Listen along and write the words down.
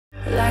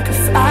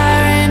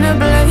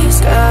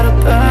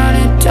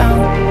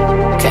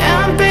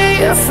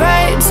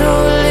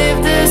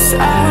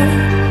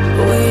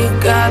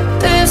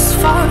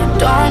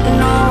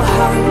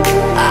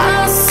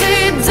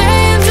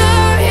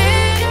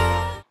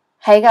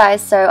Hey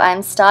guys, so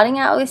I'm starting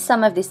out with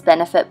some of this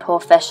Benefit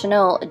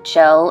Porefessional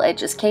gel. It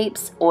just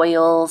keeps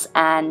oils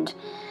and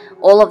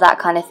all of that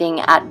kind of thing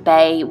at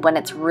bay when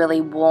it's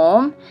really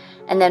warm.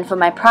 And then for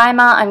my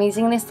primer, I'm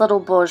using this little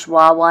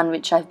Bourjois one,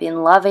 which I've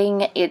been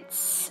loving.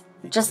 It's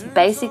just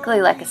basically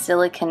like a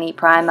silicone-y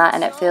primer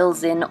and it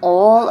fills in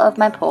all of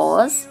my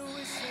pores.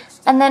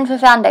 And then for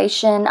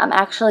foundation, I'm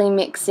actually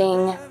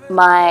mixing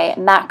my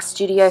MAC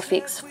Studio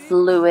Fix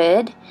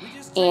Fluid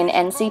in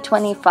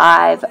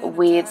NC25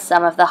 with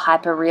some of the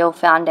Hyper Real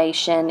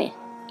foundation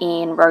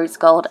in Rose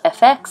Gold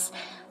FX,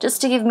 just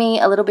to give me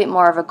a little bit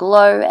more of a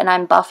glow, and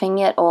I'm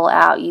buffing it all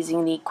out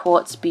using the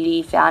Quartz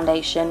Beauty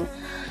Foundation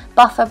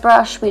Buffer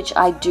Brush, which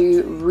I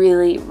do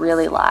really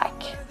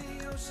like.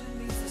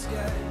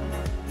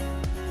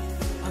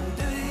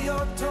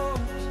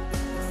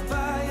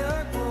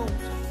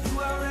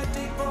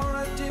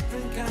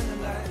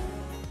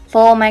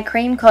 For my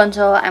cream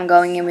contour, I'm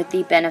going in with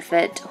the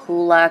Benefit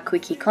Hoola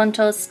Quickie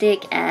Contour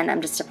Stick, and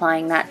I'm just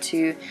applying that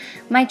to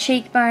my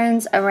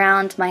cheekbones,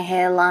 around my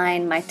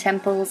hairline, my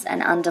temples,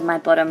 and under my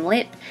bottom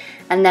lip.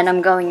 And then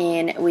I'm going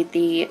in with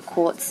the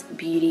Quartz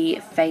Beauty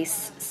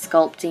Face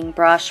Sculpting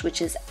Brush,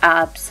 which is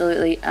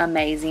absolutely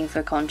amazing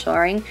for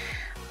contouring.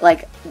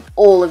 Like,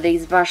 all of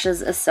these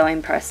brushes are so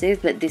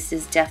impressive, but this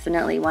is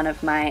definitely one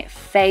of my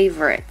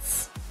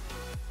favorites.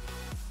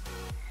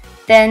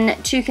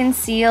 Then to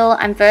conceal,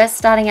 I'm first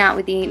starting out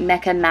with the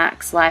Mecca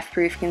Max Life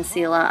Proof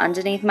Concealer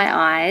underneath my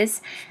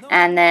eyes,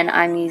 and then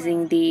I'm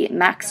using the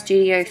MAC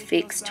Studio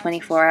Fix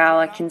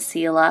 24-Hour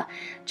Concealer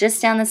just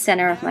down the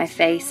center of my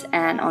face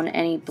and on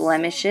any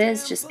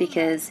blemishes, just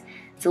because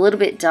it's a little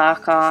bit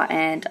darker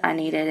and I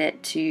needed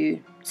it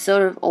to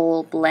sort of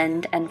all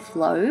blend and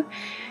flow.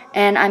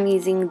 And I'm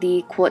using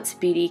the Quartz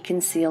Beauty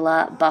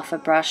Concealer Buffer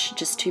Brush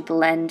just to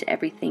blend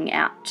everything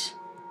out.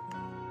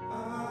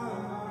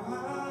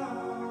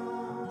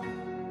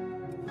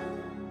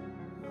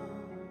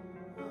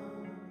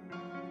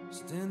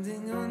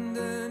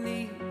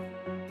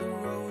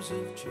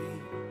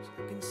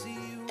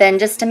 Then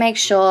just to make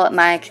sure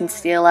my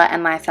concealer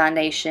and my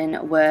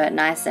foundation were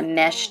nice and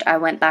meshed, I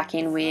went back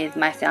in with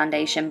my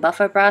foundation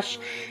buffer brush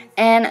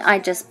and I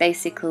just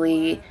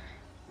basically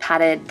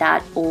patted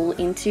that all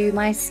into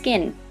my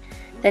skin.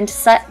 Then to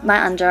set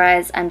my under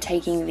eyes, I'm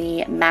taking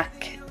the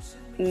MAC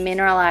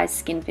Mineralized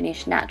Skin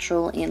Finish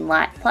Natural in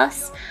Light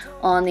Plus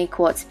on the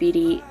Quartz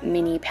Beauty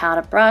Mini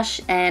Powder Brush,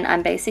 and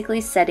I'm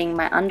basically setting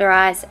my under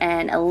eyes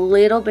and a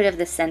little bit of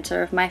the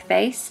center of my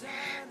face.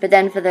 But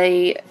then for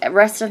the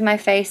rest of my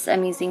face,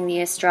 I'm using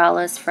the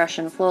Australis Fresh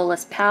and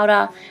Flawless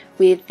Powder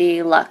with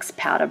the Luxe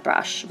Powder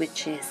Brush,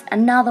 which is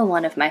another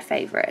one of my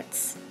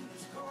favorites.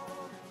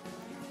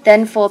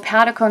 Then for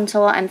powder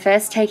contour, I'm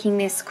first taking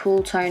this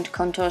cool toned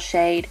contour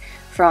shade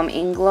from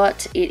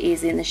Inglot. It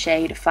is in the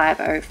shade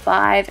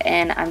 505,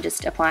 and I'm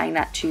just applying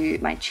that to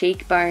my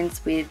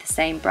cheekbones with the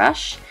same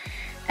brush.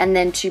 And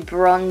then to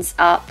bronze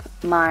up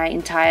my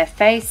entire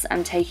face,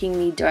 I'm taking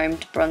the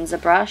domed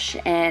bronzer brush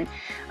and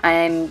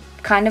I'm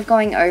kind of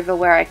going over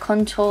where I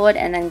contoured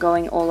and then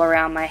going all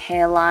around my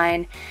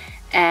hairline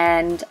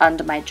and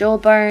under my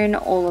jawbone,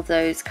 all of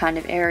those kind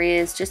of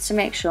areas, just to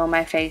make sure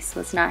my face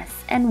was nice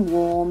and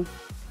warm.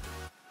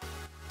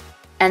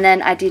 And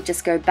then I did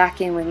just go back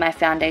in with my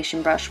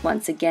foundation brush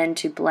once again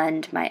to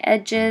blend my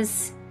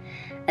edges.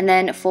 And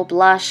then for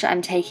blush,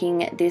 I'm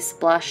taking this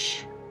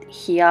blush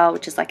here,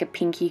 which is like a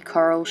pinky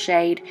coral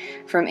shade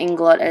from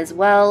Inglot as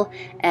well,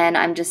 and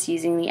I'm just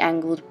using the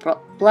angled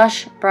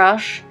blush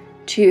brush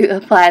to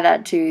apply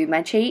that to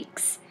my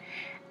cheeks.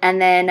 And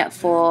then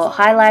for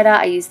highlighter,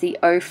 I use the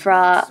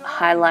Ofra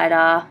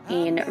highlighter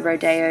in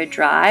Rodeo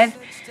Drive,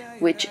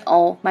 which,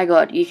 oh my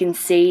god, you can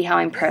see how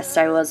impressed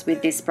I was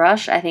with this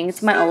brush. I think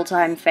it's my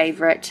all-time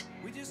favorite.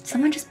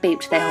 Someone just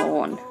beeped their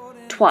horn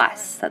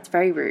twice. That's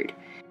very rude.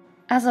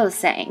 As I was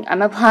saying,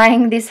 I'm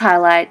applying this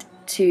highlight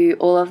to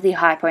all of the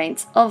high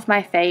points of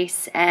my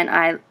face, and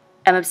I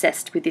am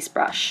obsessed with this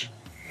brush.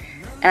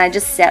 And I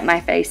just set my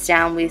face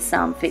down with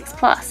some Fix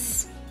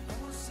Plus.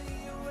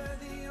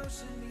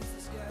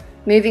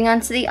 Moving on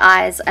to the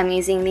eyes, I'm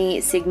using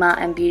the Sigma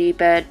and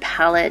BeautyyBird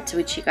palette,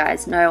 which you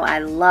guys know I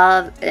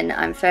love, and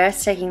I'm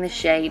first taking the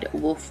shade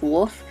Woof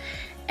Woof,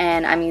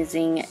 and I'm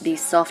using the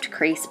soft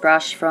crease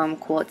brush from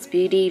Quartz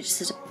Beauty.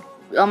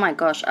 Oh my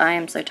gosh, I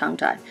am so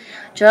tongue-tied.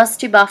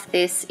 Just to buff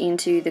this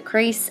into the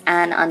crease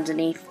and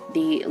underneath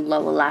the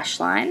lower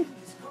lash line.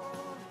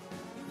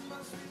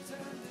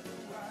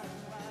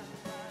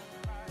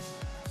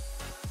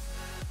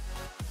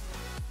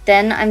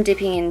 Then I'm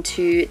dipping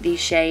into the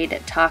shade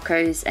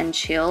Tacos and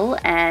Chill,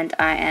 and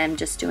I am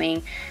just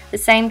doing the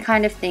same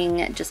kind of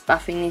thing, just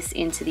buffing this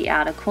into the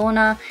outer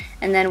corner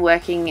and then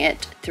working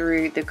it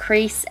through the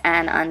crease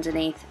and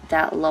underneath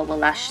that lower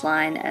lash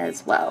line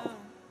as well.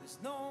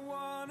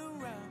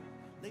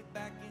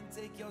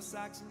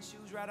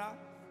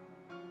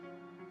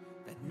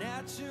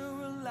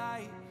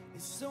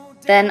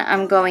 Then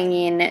I'm going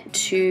in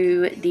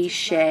to the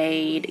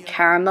shade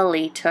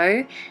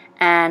Caramelito,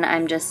 and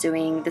I'm just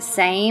doing the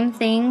same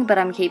thing, but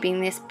I'm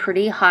keeping this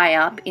pretty high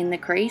up in the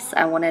crease.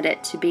 I wanted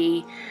it to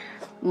be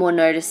more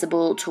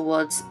noticeable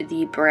towards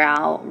the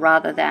brow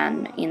rather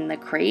than in the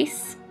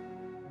crease.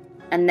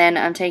 And then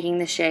I'm taking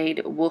the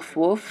shade Woof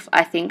Woof.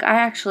 I think I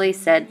actually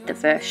said the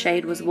first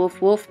shade was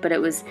Woof Woof, but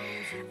it was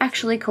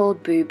actually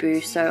called Boo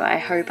Boo, so I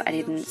hope I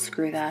didn't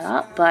screw that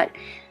up. But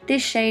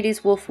this shade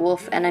is Woof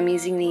Woof, and I'm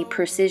using the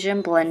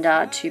Precision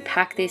Blender to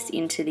pack this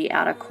into the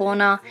outer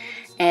corner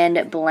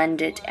and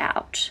blend it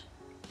out.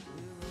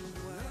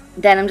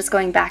 Then I'm just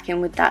going back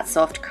in with that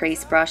soft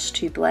crease brush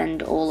to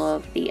blend all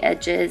of the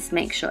edges,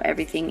 make sure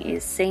everything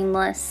is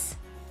seamless.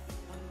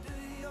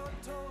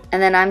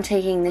 And then I'm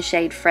taking the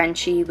shade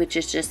Frenchie, which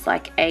is just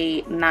like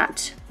a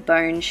matte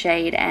bone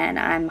shade, and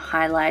I'm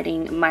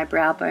highlighting my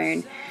brow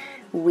bone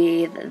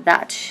with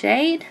that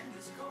shade.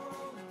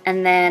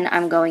 And then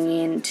I'm going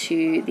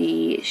into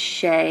the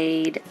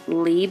shade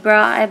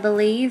Libra, I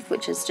believe,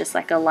 which is just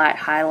like a light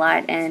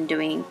highlight, and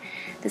doing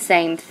the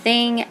same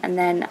thing and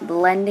then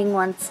blending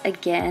once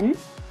again.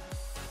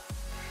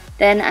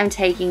 Then I'm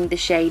taking the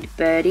shade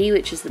Birdy,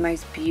 which is the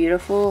most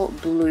beautiful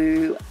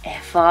blue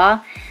ever,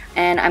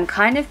 and I'm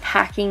kind of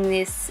packing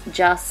this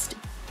just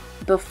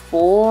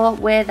before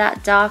where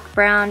that dark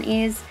brown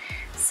is,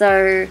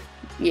 so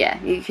yeah,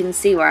 you can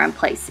see where I'm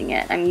placing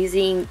it. I'm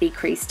using the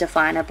crease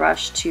definer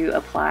brush to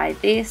apply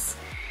this,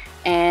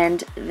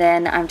 and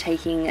then I'm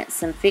taking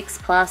some Fix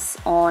Plus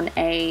on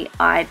a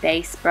eye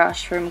base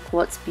brush from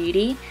Quartz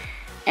Beauty,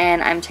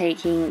 and I'm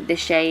taking the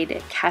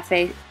shade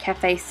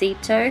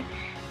Cafecito,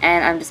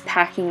 and I'm just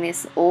packing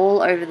this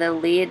all over the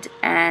lid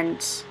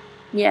and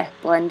yeah,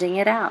 blending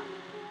it out.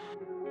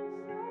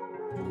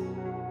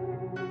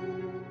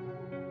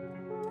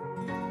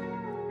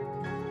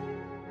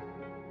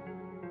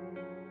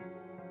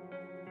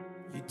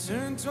 You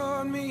turn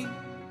toward me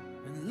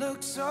and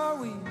look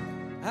so weak.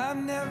 I've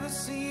never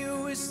seen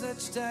you with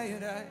such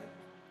tired eyes.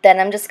 Then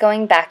I'm just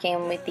going back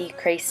in with the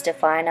crease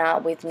definer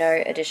with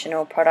no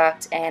additional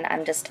product, and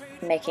I'm just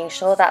making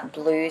sure that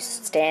blue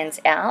stands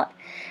out,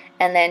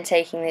 and then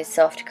taking this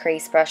soft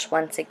crease brush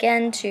once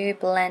again to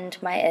blend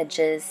my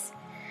edges.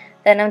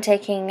 Then I'm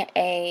taking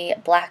a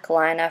black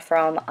liner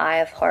from Eye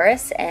of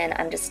Horus, and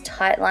I'm just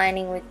tight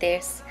lining with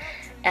this,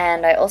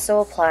 and I also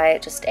apply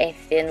just a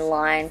thin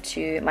line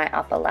to my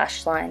upper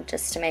lash line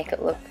just to make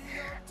it look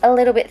a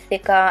little bit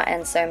thicker,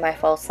 and so my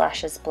false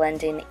lashes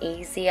blend in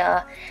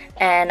easier,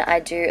 and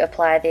I do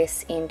apply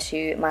this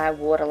into my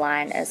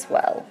waterline as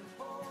well.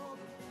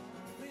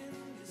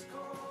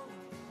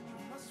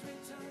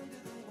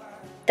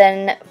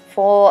 Then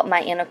for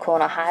my inner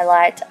corner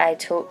highlight, I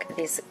took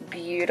this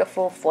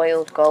beautiful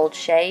foiled gold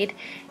shade.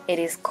 It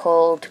is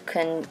called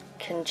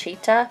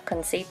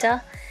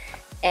Concita.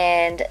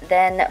 And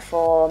then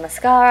for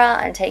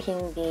mascara, I'm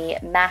taking the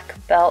MAC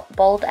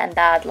Bold and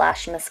Bad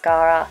Lash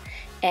Mascara,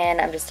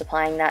 and I'm just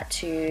applying that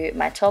to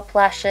my top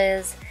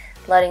lashes,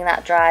 letting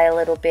that dry a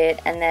little bit.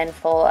 And then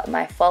for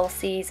my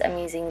falsies, I'm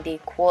using the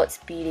Quartz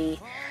Beauty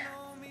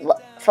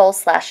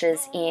false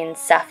lashes in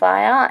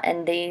Sapphire,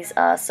 and these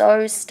are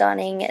so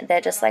stunning.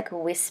 They're just like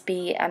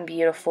wispy and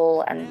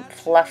beautiful and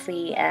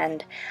fluffy,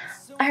 and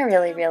I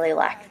really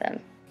like them.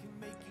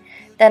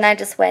 Then I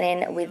just went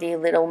in with the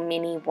little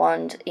mini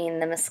wand in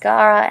the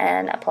mascara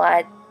and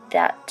applied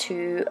that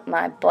to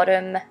my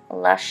bottom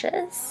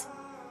lashes.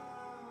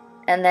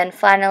 And then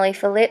finally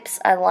for lips,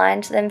 I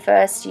lined them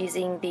first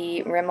using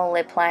the Rimmel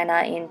lip liner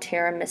in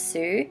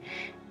Tiramisu,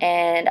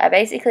 and I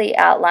basically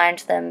outlined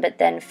them but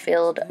then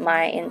filled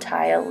my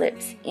entire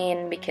lips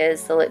in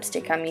because the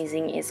lipstick I'm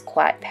using is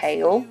quite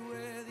pale.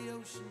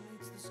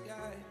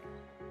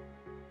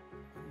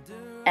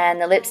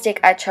 And the lipstick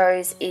I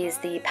chose is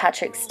the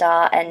Patrick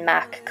Star and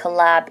MAC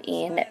collab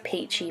in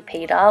Peachy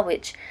Peter,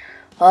 which,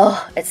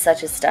 oh, it's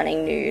such a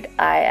stunning nude.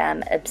 I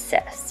am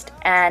obsessed.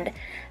 And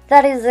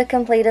that is the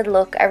completed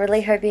look. I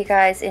really hope you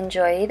guys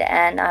enjoyed,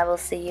 and I will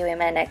see you in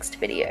my next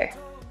video.